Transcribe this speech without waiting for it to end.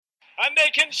and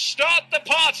they can start the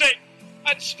party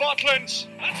at Spotland.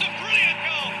 That's a brilliant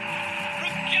goal from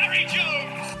Gary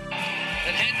Jones.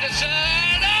 And Henderson,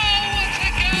 oh, what a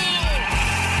goal!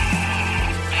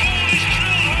 Goal is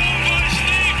drilled home by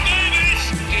Steve Davis.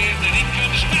 And then in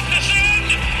comes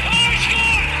Matheson. Oh, he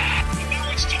scored! And now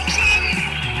it's Thompson.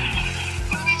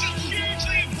 That is a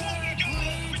hugely important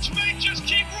goal, which may just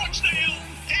keep Rochdale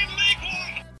in League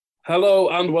One. Hello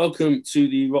and welcome to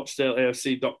the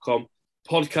RochdaleAFC.com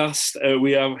podcast.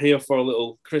 We are here for a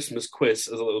little Christmas quiz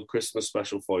as a little Christmas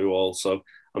special for you all. So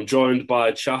I'm joined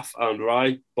by Chaff and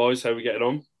Rye. Boys, how are we getting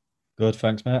on? Good,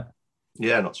 thanks, mate.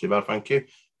 Yeah, not too bad, thank you.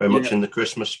 Very much in the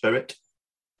Christmas spirit.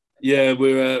 Yeah,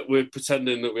 we're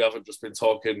pretending that we haven't just been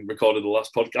recording the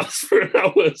last podcast for an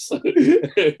hour. So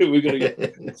we're going to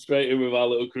get straight in with our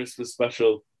little Christmas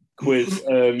special quiz.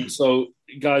 So,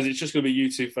 guys, it's just going to be you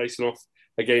two facing off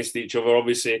against each other.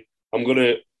 Obviously, I'm going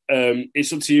to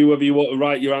it's up to you whether you want to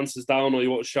write your answers down or you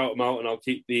want to shout them out, and I'll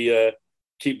keep the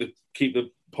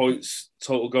points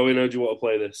total going. How do you want to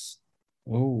play this?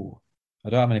 Oh, I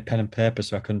don't have any pen and paper,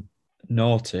 so I can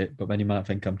note it, but then you might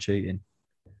think I'm cheating.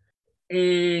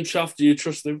 Chaff, do you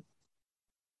trust him?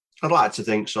 I'd like to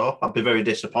think so. I'd be very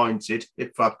disappointed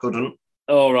if I couldn't.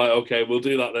 All right, okay, we'll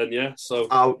do that then. Yeah, so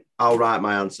I'll write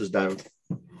my answers down.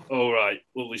 All right,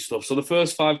 lovely stuff. So the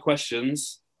first 5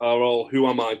 questions are all "Who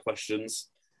am I?" questions.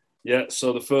 Yeah,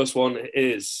 so the first one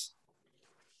is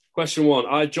question 1.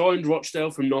 I joined Rochdale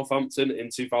from Northampton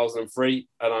in 2003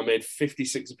 and I made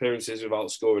 56 appearances without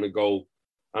scoring a goal.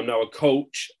 I'm now a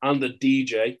coach and a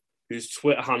DJ whose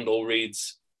Twitter handle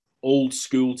reads "Old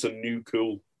School to New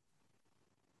Cool."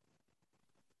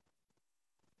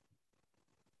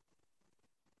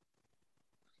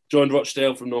 Joined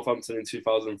Rochdale from Northampton in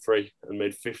 2003 and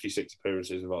made 56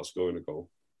 appearances without scoring a goal.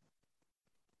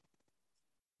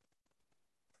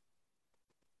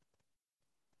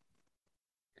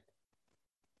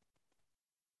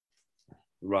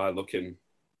 Right, looking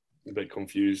a bit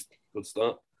confused. Good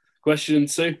start. Question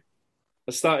 2.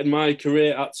 I started my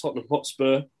career at Tottenham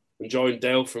Hotspur and joined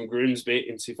Dale from Grimsby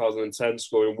in 2010,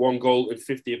 scoring 1 goal in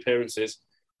 50 appearances,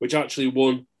 which actually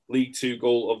won League 2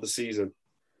 goal of the season.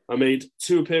 I made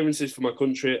 2 appearances for my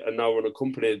country and now run a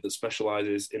company that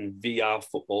specialises in VR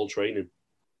football training.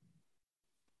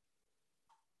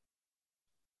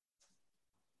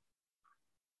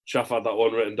 Chaff had that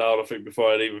one written down, I think,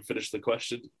 before I'd even finished the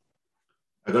question.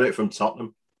 I got it from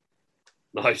Tottenham.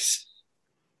 Nice.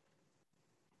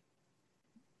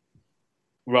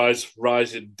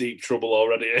 Rise in deep trouble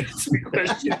already. 2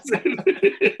 questions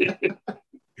in.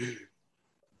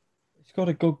 He's got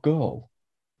a good goal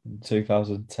in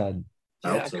 2010.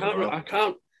 Yeah,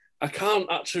 I can't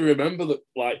actually remember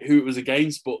who it was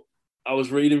against, but I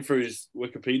was reading through his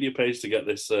Wikipedia page to get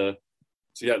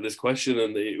this question,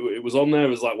 and it was on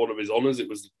there as like one of his honours. It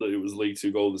was League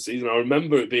 2 goal of the season. I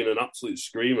remember it being an absolute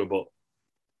screamer, but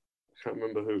I can't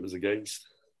remember who it was against.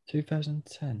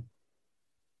 2010.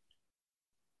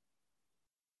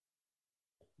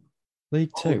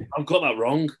 League 2. I've got that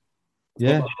wrong.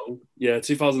 Yeah.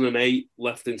 2008,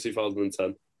 left in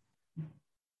 2010.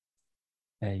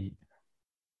 8.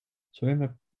 So we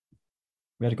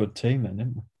had a good team then,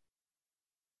 didn't we?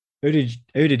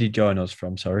 Who did he join us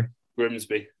from, sorry?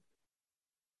 Grimsby.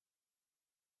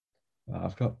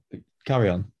 I've got... Carry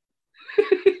on.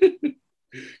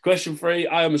 Question 3.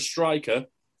 I am a striker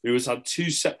who has had 2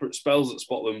 separate spells at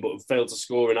Spotland but have failed to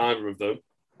score in either of them,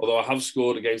 although I have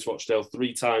scored against Rochdale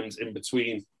 3 times in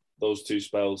between those 2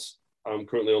 spells. I'm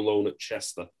currently on loan at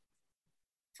Chester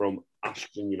from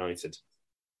Ashton United.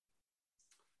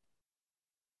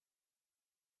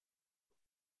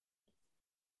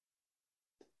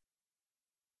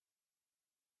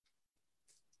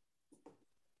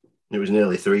 It was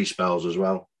nearly 3 spells as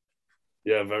well.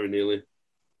 Yeah, very nearly.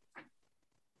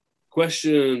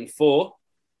 Question 4.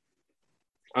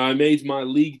 I made my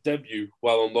league debut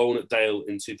while on loan at Dale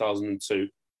in 2002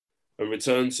 and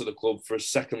returned to the club for a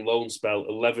second loan spell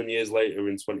 11 years later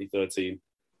in 2013.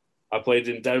 I played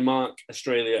in Denmark,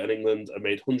 Australia and England and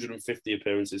made 150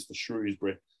 appearances for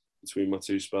Shrewsbury between my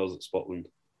 2 spells at Spotland.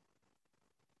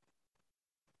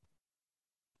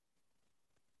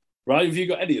 Right, have you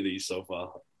got any of these so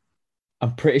far?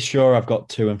 I'm pretty sure I've got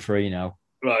 2 and 3 now.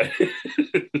 Right.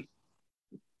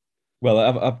 Well,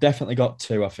 I've definitely got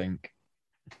 2, I think.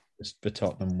 It's the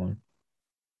Tottenham one.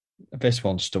 This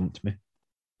one stumped me.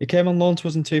 He came on loan to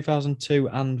us in 2002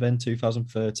 and then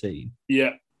 2013.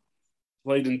 Yeah.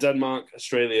 Played in Denmark,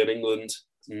 Australia and England.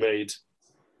 Made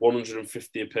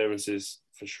 150 appearances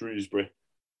for Shrewsbury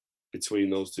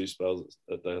between those 2 spells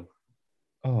at Dale.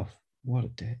 Oh, what a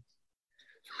day.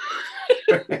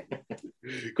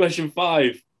 Question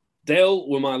 5. Dale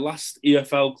were my last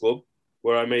EFL club,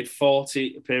 where I made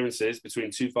 40 appearances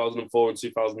between 2004 and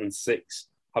 2006,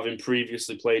 having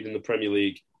previously played in the Premier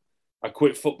League. I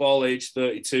quit football aged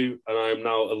 32, and I am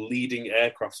now a leading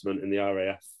aircraftsman in the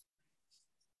RAF.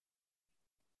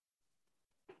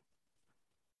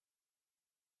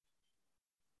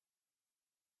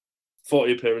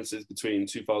 "40 appearances between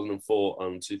 2004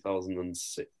 and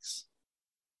 2006.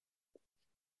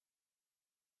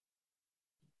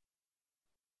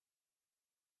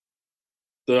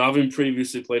 So having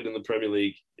previously played in the Premier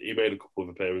League, he made a couple of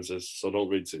appearances, so don't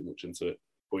read too much into it.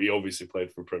 But he obviously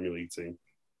played for a Premier League team.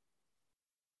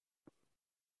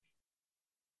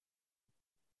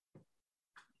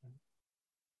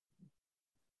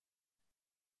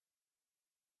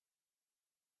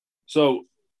 So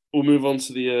we'll move on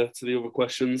to the other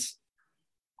questions.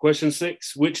 Question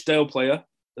 6: which Dale player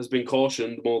has been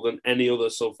cautioned more than any other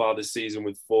so far this season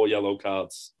with 4 yellow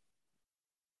cards?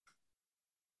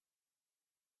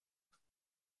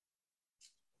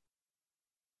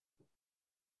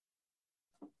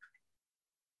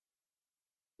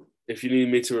 If you need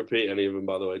me to repeat any of them,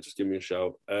 by the way, just give me a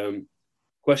shout.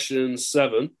 Question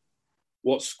 7: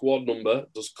 what squad number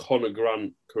does Conor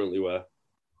Grant currently wear?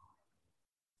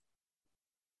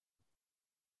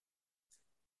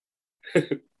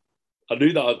 I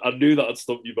knew that I'd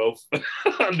stump you both.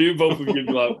 I knew both of you'd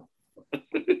be like.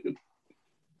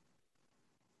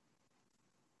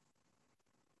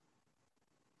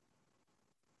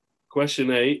 Question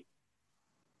 8: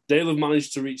 Dale have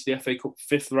managed to reach the FA Cup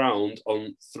 5th round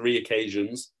on 3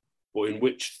 occasions, but in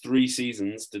which 3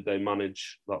 seasons did they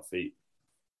manage that feat?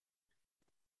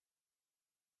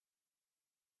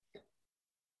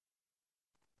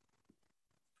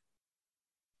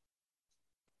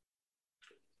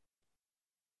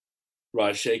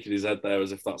 Right, shaking his head there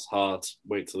as if that's hard.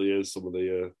 Wait till he hears some of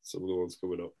the ones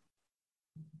coming up.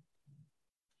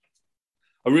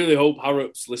 I really hope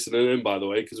Harrop's listening in, by the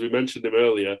way, because we mentioned him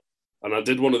earlier, and I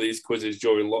did one of these quizzes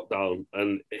during lockdown,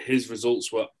 and his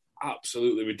results were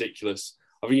absolutely ridiculous.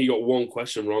 I think he got 1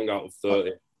 question wrong out of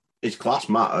 30. He's class,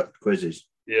 Matt, at quizzes.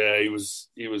 Yeah, he was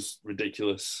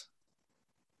ridiculous.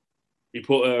 He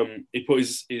put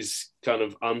his kind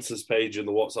of answers page in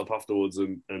the WhatsApp afterwards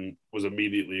and was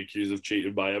immediately accused of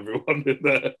cheating by everyone in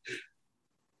there.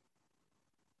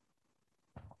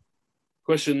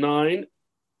 Question 9: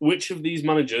 which of these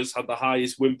managers had the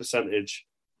highest win percentage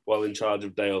while in charge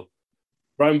of Dale?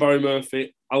 Brian Barry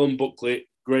Murphy, Alan Buckley,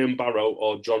 Graham Barrow,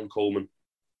 or John Coleman?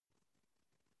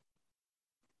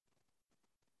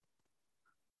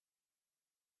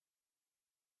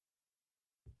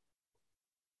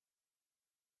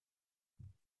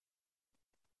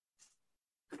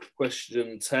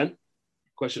 Question 10.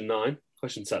 Question 9.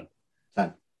 Question 10.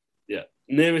 10. Yeah.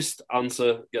 Nearest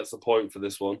answer gets the point for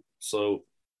this one. So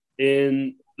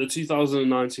in the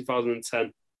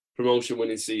 2009-2010 promotion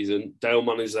winning season, Dale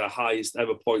managed their highest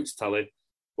ever points tally.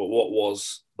 But what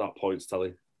was that points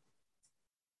tally?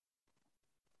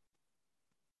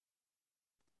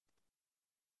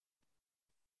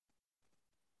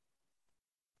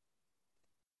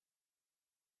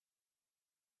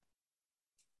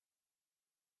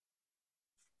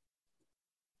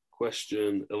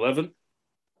 Question 11.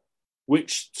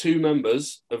 Which 2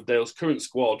 members of Dale's current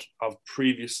squad have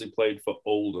previously played for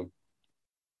Oldham?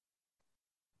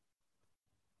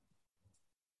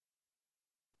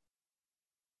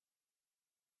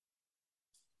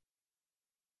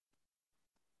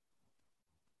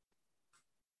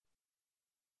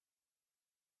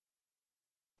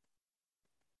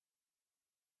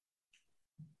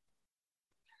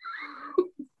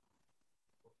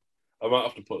 I might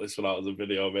have to put this one out as a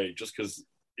video, mate, just because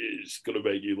it's going to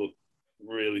make you look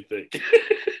really thick.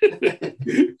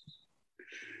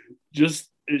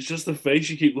 It's just the face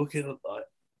you keep looking at. Like.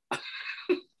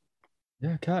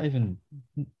 Yeah, I can't even.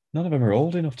 None of them are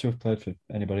old enough to have played for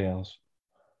anybody else.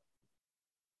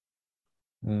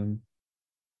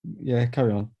 Yeah,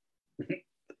 carry on.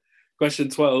 Question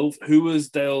 12. Who was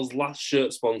Dale's last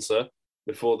shirt sponsor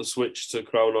before the switch to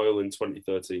Crown Oil in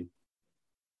 2013?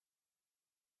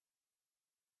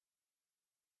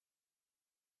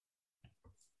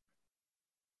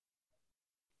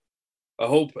 I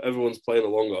hope everyone's playing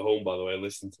along at home, by the way,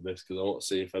 listen to this, because I want to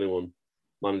see if anyone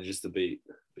manages to beat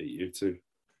you two.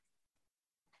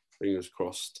 Fingers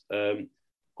crossed.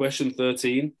 Question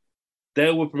 13.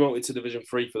 Dale were promoted to Division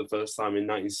 3 for the first time in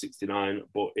 1969,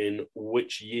 but in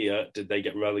which year did they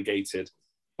get relegated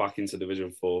back into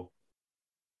Division 4?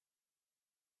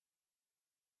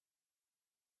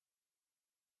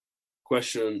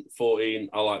 Question 14.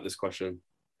 I like this question.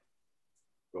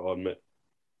 Go on, mate.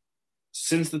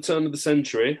 Since the turn of the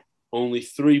century, only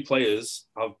 3 players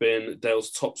have been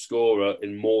Dale's top scorer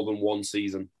in more than one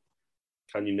season.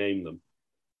 Can you name them?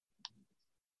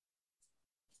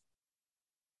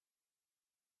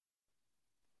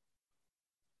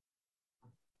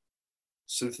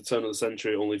 Since the turn of the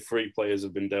century, only 3 players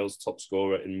have been Dale's top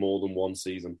scorer in more than one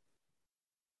season.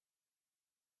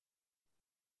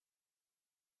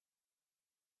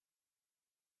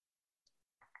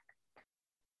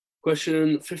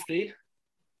 Question 50.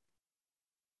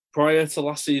 Prior to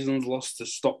last season's loss to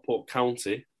Stockport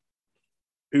County,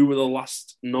 who were the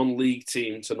last non-league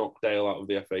team to knock Dale out of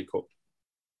the FA Cup?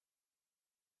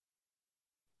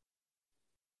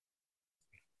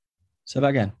 Say that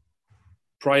again.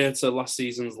 Prior to last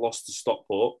season's loss to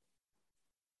Stockport,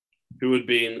 who had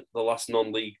been the last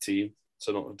non-league team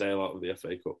to knock Dale out of the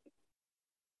FA Cup?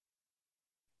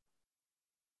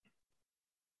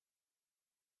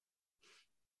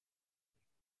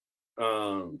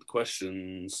 And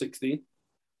question 16.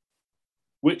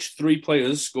 Which 3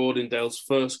 players scored in Dale's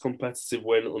first competitive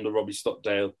win under Robbie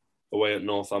Stockdale away at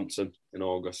Northampton in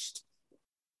August?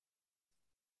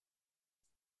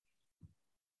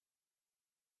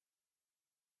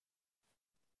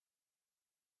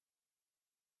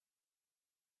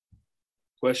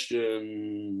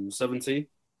 Question 17.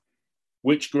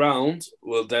 Which ground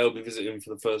will Dale be visiting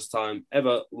for the first time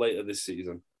ever later this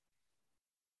season?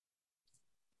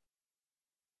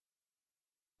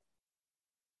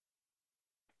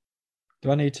 Do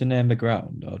I need to name the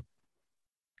ground? Or...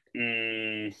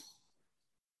 I'm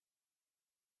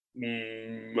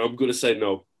going to say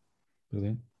no.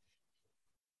 Brilliant.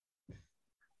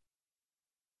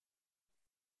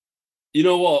 You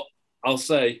know what? I'll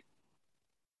say,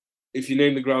 if you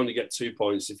name the ground, you get 2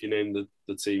 points. If you name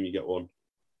the team, you get 1.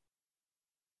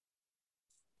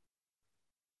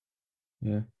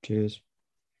 Yeah, cheers.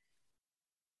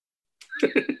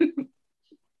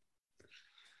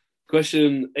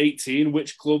 Question 18.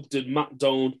 Which club did Matt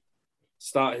Doan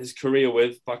start his career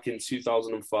with back in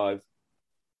 2005?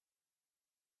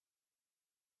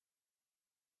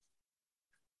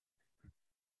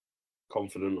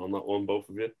 Confident on that one, both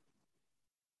of you.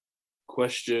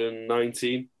 Question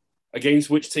 19. Against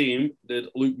which team did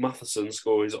Luke Matheson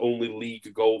score his only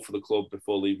league goal for the club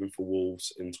before leaving for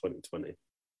Wolves in 2020?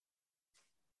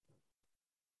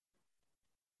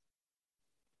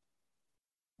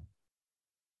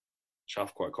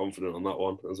 Chaff quite confident on that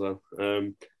one as well.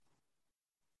 And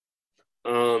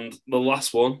the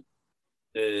last one,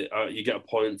 you get a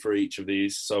point for each of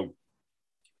these. So,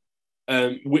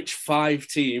 which 5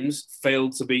 teams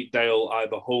failed to beat Dale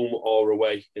either home or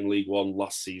away in League One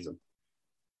last season?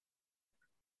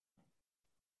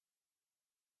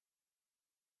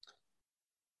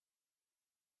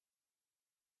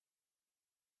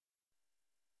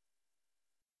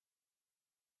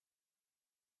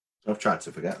 I've tried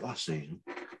to forget last season.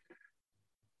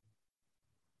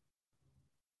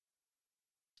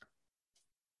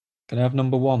 Can I have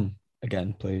number 1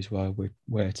 again, please, while we're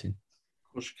waiting?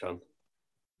 Of course you can.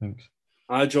 Thanks.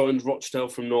 I joined Rochdale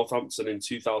from Northampton in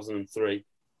 2003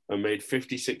 and made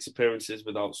 56 appearances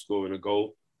without scoring a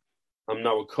goal. I'm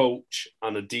now a coach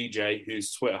and a DJ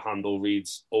whose Twitter handle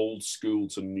reads old school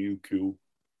to new cool.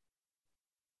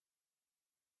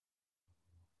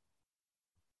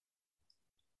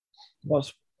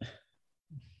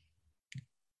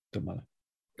 Don't matter.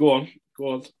 Go on.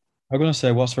 I'm going to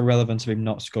say, what's the relevance of him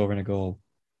not scoring a goal?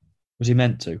 Was he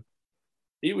meant to?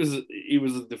 He was a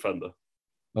defender.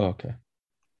 Oh, okay.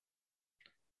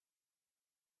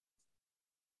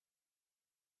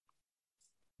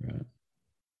 Right.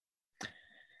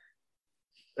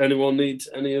 Anyone need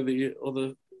any of the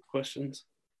other questions?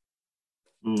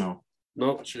 No.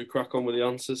 No? Should we crack on with the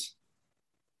answers?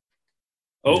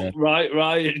 Oh, Yeah.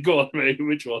 Right. Go on, mate.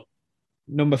 Which one?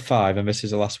 Number 5, and this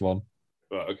is the last one.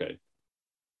 Right, okay.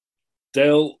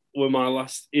 Dale were my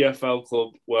last EFL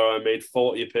club where I made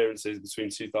 40 appearances between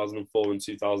 2004 and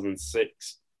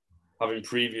 2006, having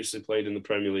previously played in the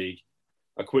Premier League.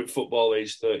 I quit football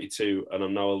aged 32 and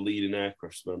I'm now a leading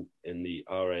aircraftsman in the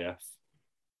RAF.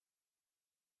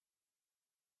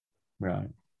 Right.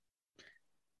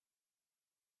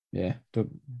 Yeah.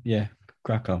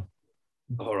 Crack on.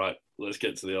 All right, let's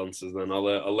get to the answers then.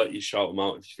 I'll let you shout them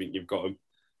out if you think you've got them.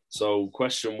 So,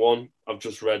 question 1, I've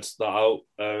just read that out.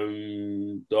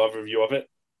 Do either of you have it?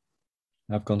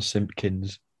 I've gone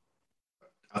Simpkins.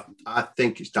 I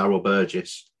think it's Darryl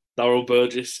Burgess. Darryl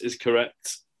Burgess is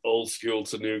correct. Old school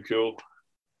to new cool.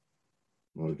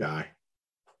 What a guy.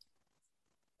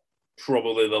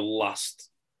 Probably the last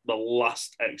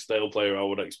ex-Dale player I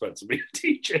would expect to be a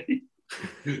DJ.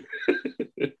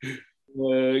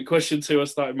 Question 2, I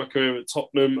started my career at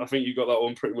Tottenham. I think you got that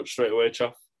one pretty much straight away,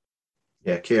 Chaff.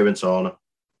 Yeah, Kieran Turner.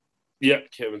 Yeah,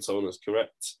 Kieran Turner is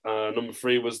correct. Number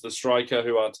 3 was the striker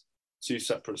who had 2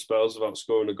 separate spells without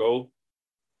scoring a goal.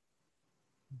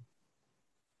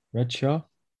 Redshaw.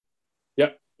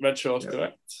 Yep, Redshaw's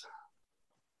correct.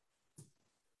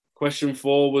 Question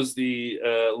 4 was the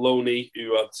loanee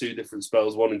who had 2 different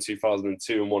spells, one in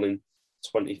 2002 and one in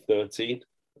 2013.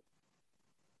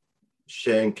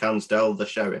 Shane Cansdale, the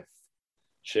Sheriff.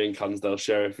 Shane Cansdale,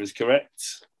 Sheriff, is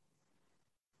correct.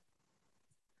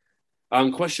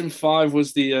 And question 5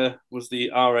 was the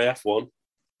RAF one.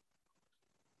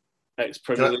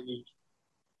 Ex-Premier League.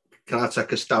 Can I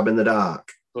take a stab in the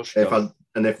dark?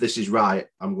 If this is right,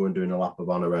 I'm going doing a lap of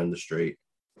honour around the street.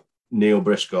 Neil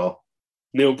Briscoe.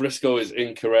 Neil Briscoe is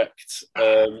incorrect.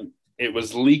 It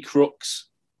was Lee Crooks.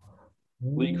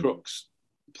 Lee Crooks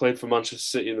played for Manchester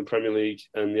City in the Premier League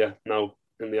and, now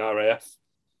in the RAF.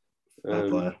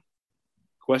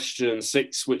 Question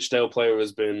 6, which Dale player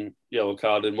has been yellow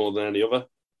carded more than any other?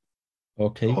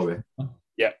 O'Keefe.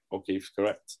 Yeah, O'Keefe's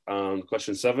correct. And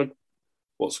question 7,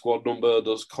 what squad number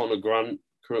does Conor Grant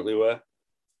currently wear?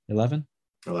 11.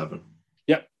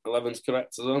 Yep, 11's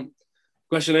correct as well.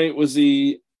 Question 8 was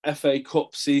the FA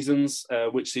Cup seasons.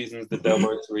 Which seasons did Dale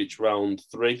manage to reach round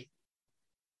 3?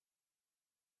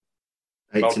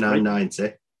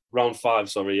 89-90. Round 5,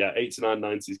 sorry, yeah.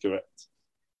 89-90 is correct.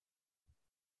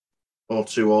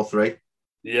 02-03.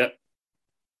 Yeah.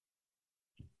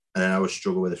 And I would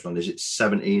struggle with this one. Is it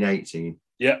 17-18?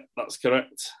 Yeah, that's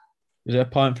correct. Is it a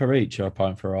point for each or a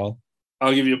point for all?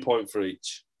 I'll give you a point for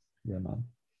each. Yeah, man.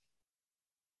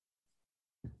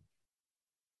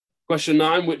 Question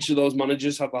 9, which of those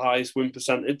managers have the highest win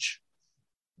percentage?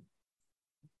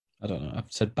 I don't know.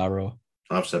 I've said Barrow.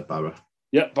 I've said Barrow.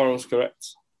 Yeah, Barrow's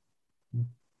correct. I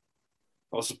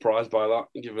was surprised by that,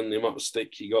 given the amount of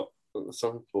stick he got at the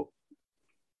time. But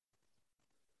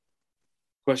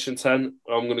question 10,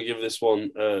 I'm going to give this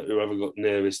one whoever got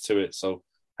nearest to it. So,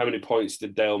 how many points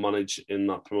did Dale manage in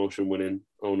that promotion-winning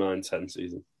 09-10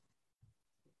 season?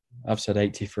 I've said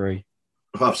 83.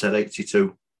 I've said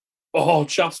 82. Oh,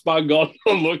 Chaff's bang on.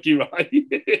 Unlucky, right?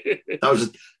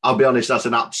 I'll be honest, that's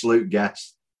an absolute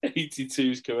guess.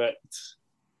 82 is correct.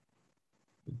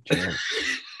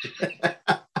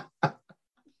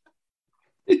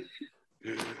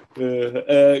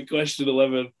 Question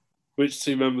 11. Which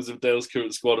 2 members of Dale's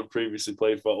current squad have previously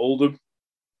played for Oldham?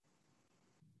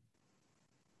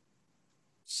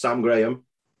 Sam Graham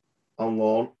on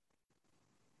loan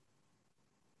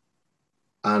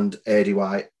and Eddie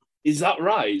White. Is that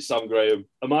right, Sam Graham?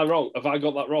 Am I wrong? Have I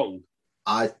got that wrong?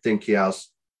 I think he has.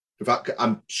 In fact,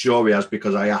 I'm sure he has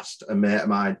because I asked a mate of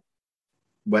mine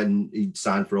when he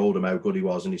signed for Oldham how good he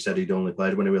was, and he said he'd only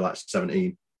played when he was like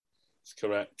 17. That's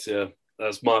correct. Yeah,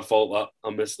 that's my fault. That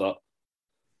I missed that.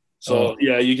 So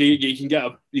yeah, you can get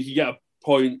a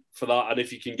point for that, and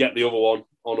if you can get the other one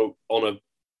on a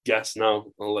guess now,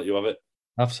 I'll let you have it.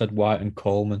 I've said White and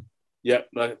Coleman. Yeah,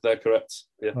 they're correct.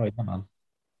 Yeah. Oh yeah, man.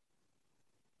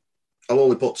 I'll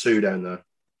only put 2 down there.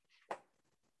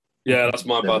 Yeah, that's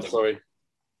my bad. Sorry.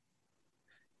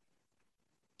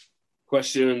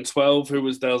 Question 12. Who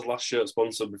was Dale's last shirt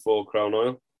sponsor before Crown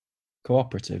Oil?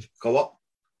 Cooperative. Co-op?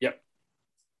 Yep.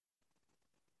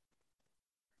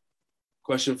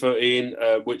 Question 13.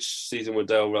 Which season were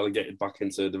Dale relegated back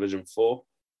into Division 4?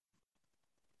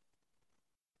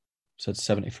 Said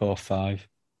 74-5.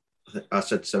 I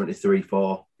said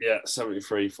 73-4. Yeah,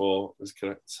 73-4 is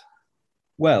correct.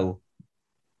 Well,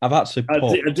 I've actually put...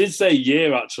 I did say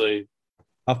year, actually.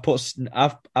 I've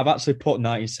actually put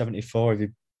 1974. If you...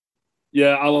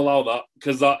 Yeah, I'll allow that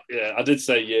because I did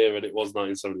say year and it was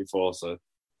 1974. So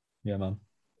yeah, man.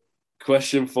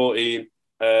 Question 14.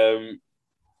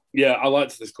 Yeah, I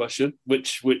liked this question.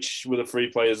 Which were the 3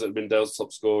 players that have been Dale's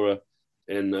top scorer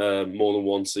in more than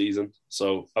one season?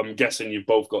 So I'm guessing you've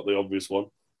both got the obvious one.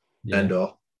 Yeah.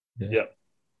 Endor. Yeah.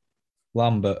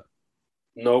 Lambert.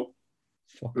 No.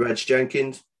 Reg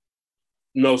Jenkins.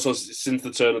 No, so since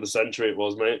the turn of the century it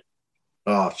was, mate.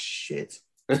 Oh, shit.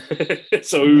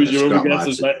 So who was your other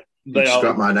guesses? They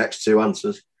scrap my next 2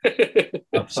 answers.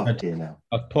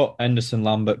 I've put Henderson,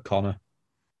 Lambert, Connor.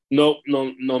 No,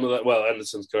 none of that. Well,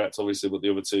 Henderson's correct, obviously, but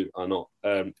the other 2 are not.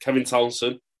 Kevin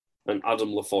Townsend and Adam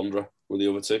Lafondra were the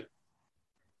other 2.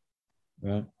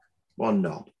 Right. 1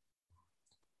 knob.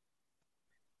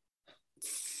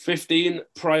 15,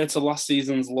 prior to last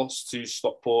season's loss to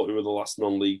Stockport, who were the last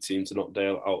non-league team to knock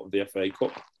Dale out of the FA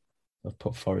Cup. I've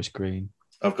put Forest Green.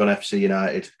 I've gone FC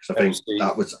United because I think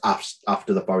that was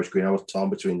after the Forest Green. I was torn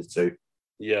between the 2.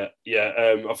 Yeah.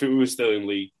 I think we were still in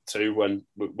League 2 when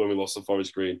we lost to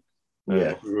Forest Green.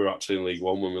 Yeah. We were actually in League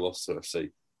One when we lost to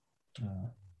FC.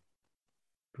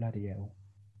 Bloody hell.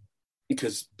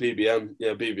 Because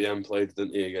BBM played,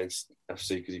 didn't he, against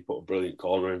FC because he put a brilliant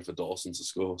corner in for Dawson to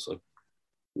score. So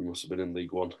we must have been in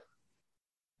League One.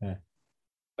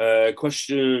 Yeah.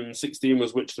 Question 16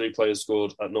 was which 3 players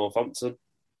scored at Northampton?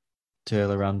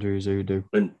 Taylor, Andrews, Udo.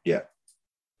 And yeah.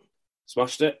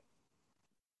 Smashed it.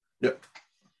 Yep.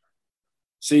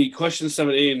 See, question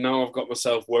 17. Now I've got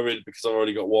myself worried because I've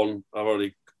already got one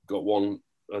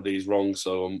of these wrong.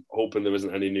 So I'm hoping there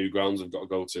isn't any new grounds I've got to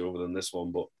go to other than this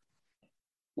one. But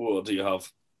what do you have?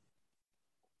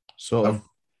 Sutton.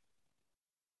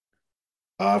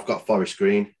 I've got Forest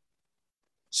Green.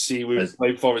 See, we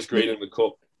played Forest Green in the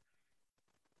cup.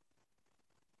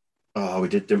 Oh, we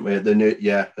did, didn't we? At the new,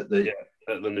 at the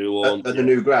new lawn, at the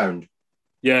new ground.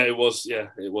 Yeah, it was. Yeah,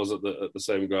 it was at the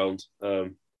same ground.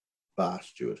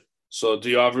 Bastard. So, do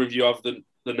you either of you have the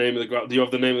name of the ground? Do you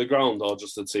have the name of the ground or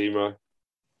just the team, right?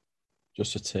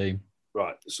 Just a team.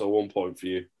 Right. So 1 point for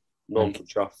you, none for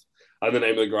Chaff. And the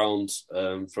name of the ground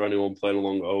for anyone playing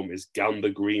along at home is Gander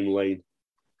Green Lane.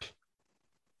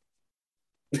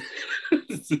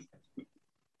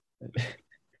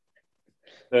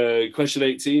 Question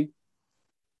 18.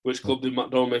 Which club did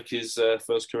Matt Doe make his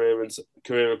first career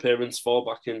appearance for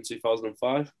back in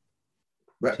 2005?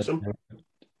 Wrexham.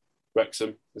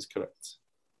 Wrexham is correct.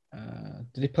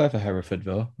 Did he play for Hereford,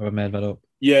 though? Or I made that up?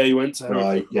 Yeah, he went to Hereford.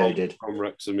 Right, yeah, he did. From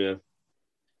Wrexham, yeah.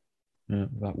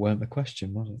 That weren't the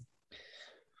question, was it?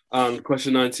 And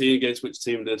question 19, against which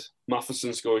team did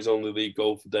Matheson score his only league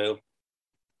goal for Dale?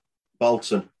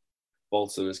 Bolton.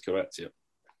 Bolton is correct, yeah.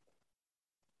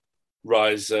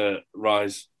 Rise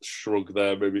shrug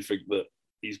there, made me think that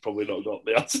he's probably not got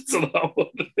the answer to that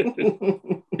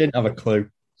one. Didn't have a clue.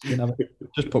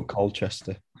 Just put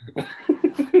Colchester.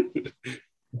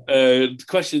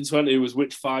 Question 20 was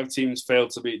which 5 teams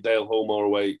failed to beat Dale home or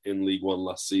away in League One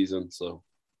last season? So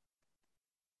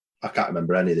I can't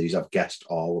remember any of these. I've guessed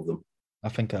all of them. I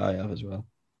think I have as well.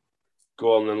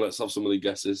 Go on then, let's have some of the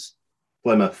guesses.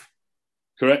 Plymouth.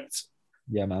 Correct?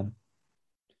 Yeah, man.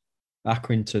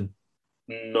 Accrington.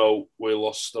 No, we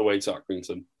lost away to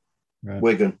Accrington. Right.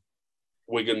 Wigan.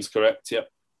 Wigan's correct, yep.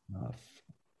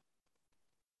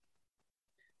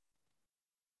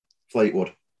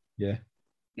 Fleetwood. Yeah.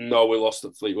 No, we lost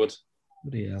at Fleetwood.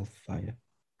 Bloody hellfire.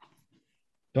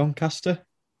 Doncaster?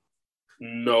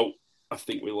 No, I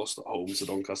think we lost at home to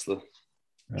Doncaster.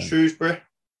 Right. Shrewsbury.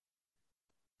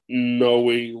 No,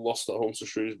 we lost at home to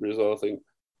Shrewsbury as well, I think.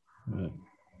 Right.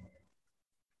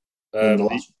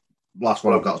 The last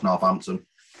one I've got is Northampton.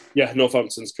 Yeah,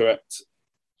 Northampton's correct.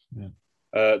 Yeah.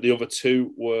 The other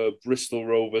 2 were Bristol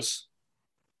Rovers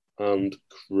and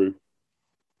Crewe.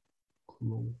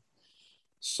 Cool.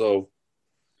 So,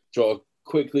 do you want to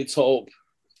quickly top up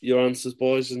your answers,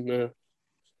 boys, and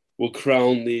we'll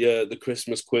crown the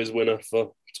Christmas quiz winner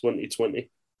for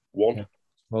 2021. Yeah.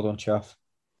 Well done, Chaff.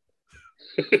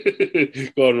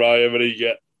 Go on, Ryan, how many you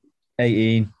get?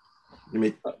 18. Give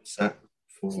me set.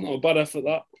 It's not a bad effort,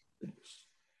 that.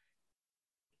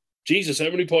 Jesus, how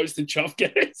many points did Chaff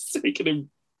get? It's taken him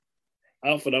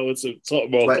half an hour to top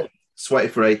them all. Sweaty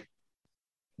free.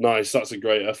 Nice, that's a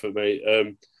great effort, mate.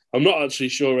 I'm not actually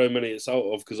sure how many it's out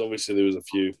of because obviously there was a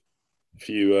few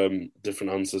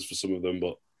different answers for some of them,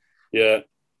 but yeah,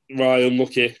 Ryan,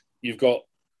 unlucky. You've got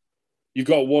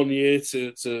 1 year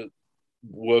to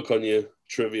work on your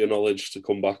trivia knowledge to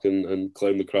come back and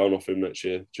claim the crown off him next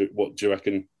year. What do you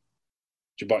reckon?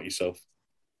 Do you back yourself?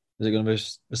 Is it going to be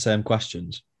the same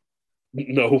questions?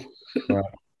 No. Right.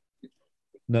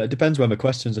 No, it depends where the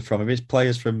questions are from. If it's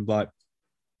players from like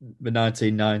the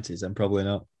 1990s, then probably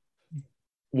not.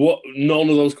 What? None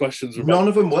of those questions were. None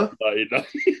of them were.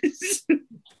 1990s.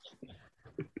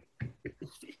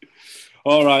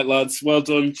 All right, lads. Well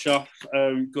done, Chaff.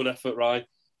 Good effort, Ryan.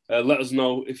 Let us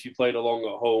know if you played along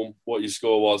at home, what your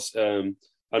score was. And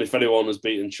if anyone has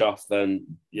beaten Chaff,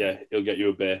 then, yeah, he'll get you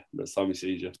a beer next time he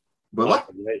sees you. Will I?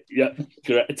 Yeah,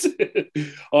 correct.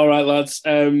 All right, lads.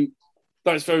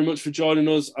 Thanks very much for joining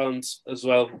us. And as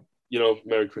well,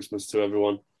 Merry Christmas to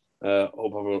everyone.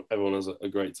 Hope everyone has a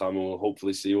great time, and we'll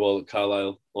hopefully see you all at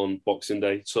Carlisle on Boxing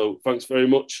Day. So thanks very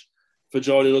much for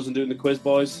joining us and doing the quiz,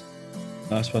 boys.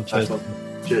 Nice one. Cheers.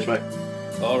 Cheers, mate.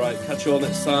 All right, catch you all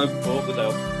next time. Go up the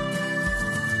Dale.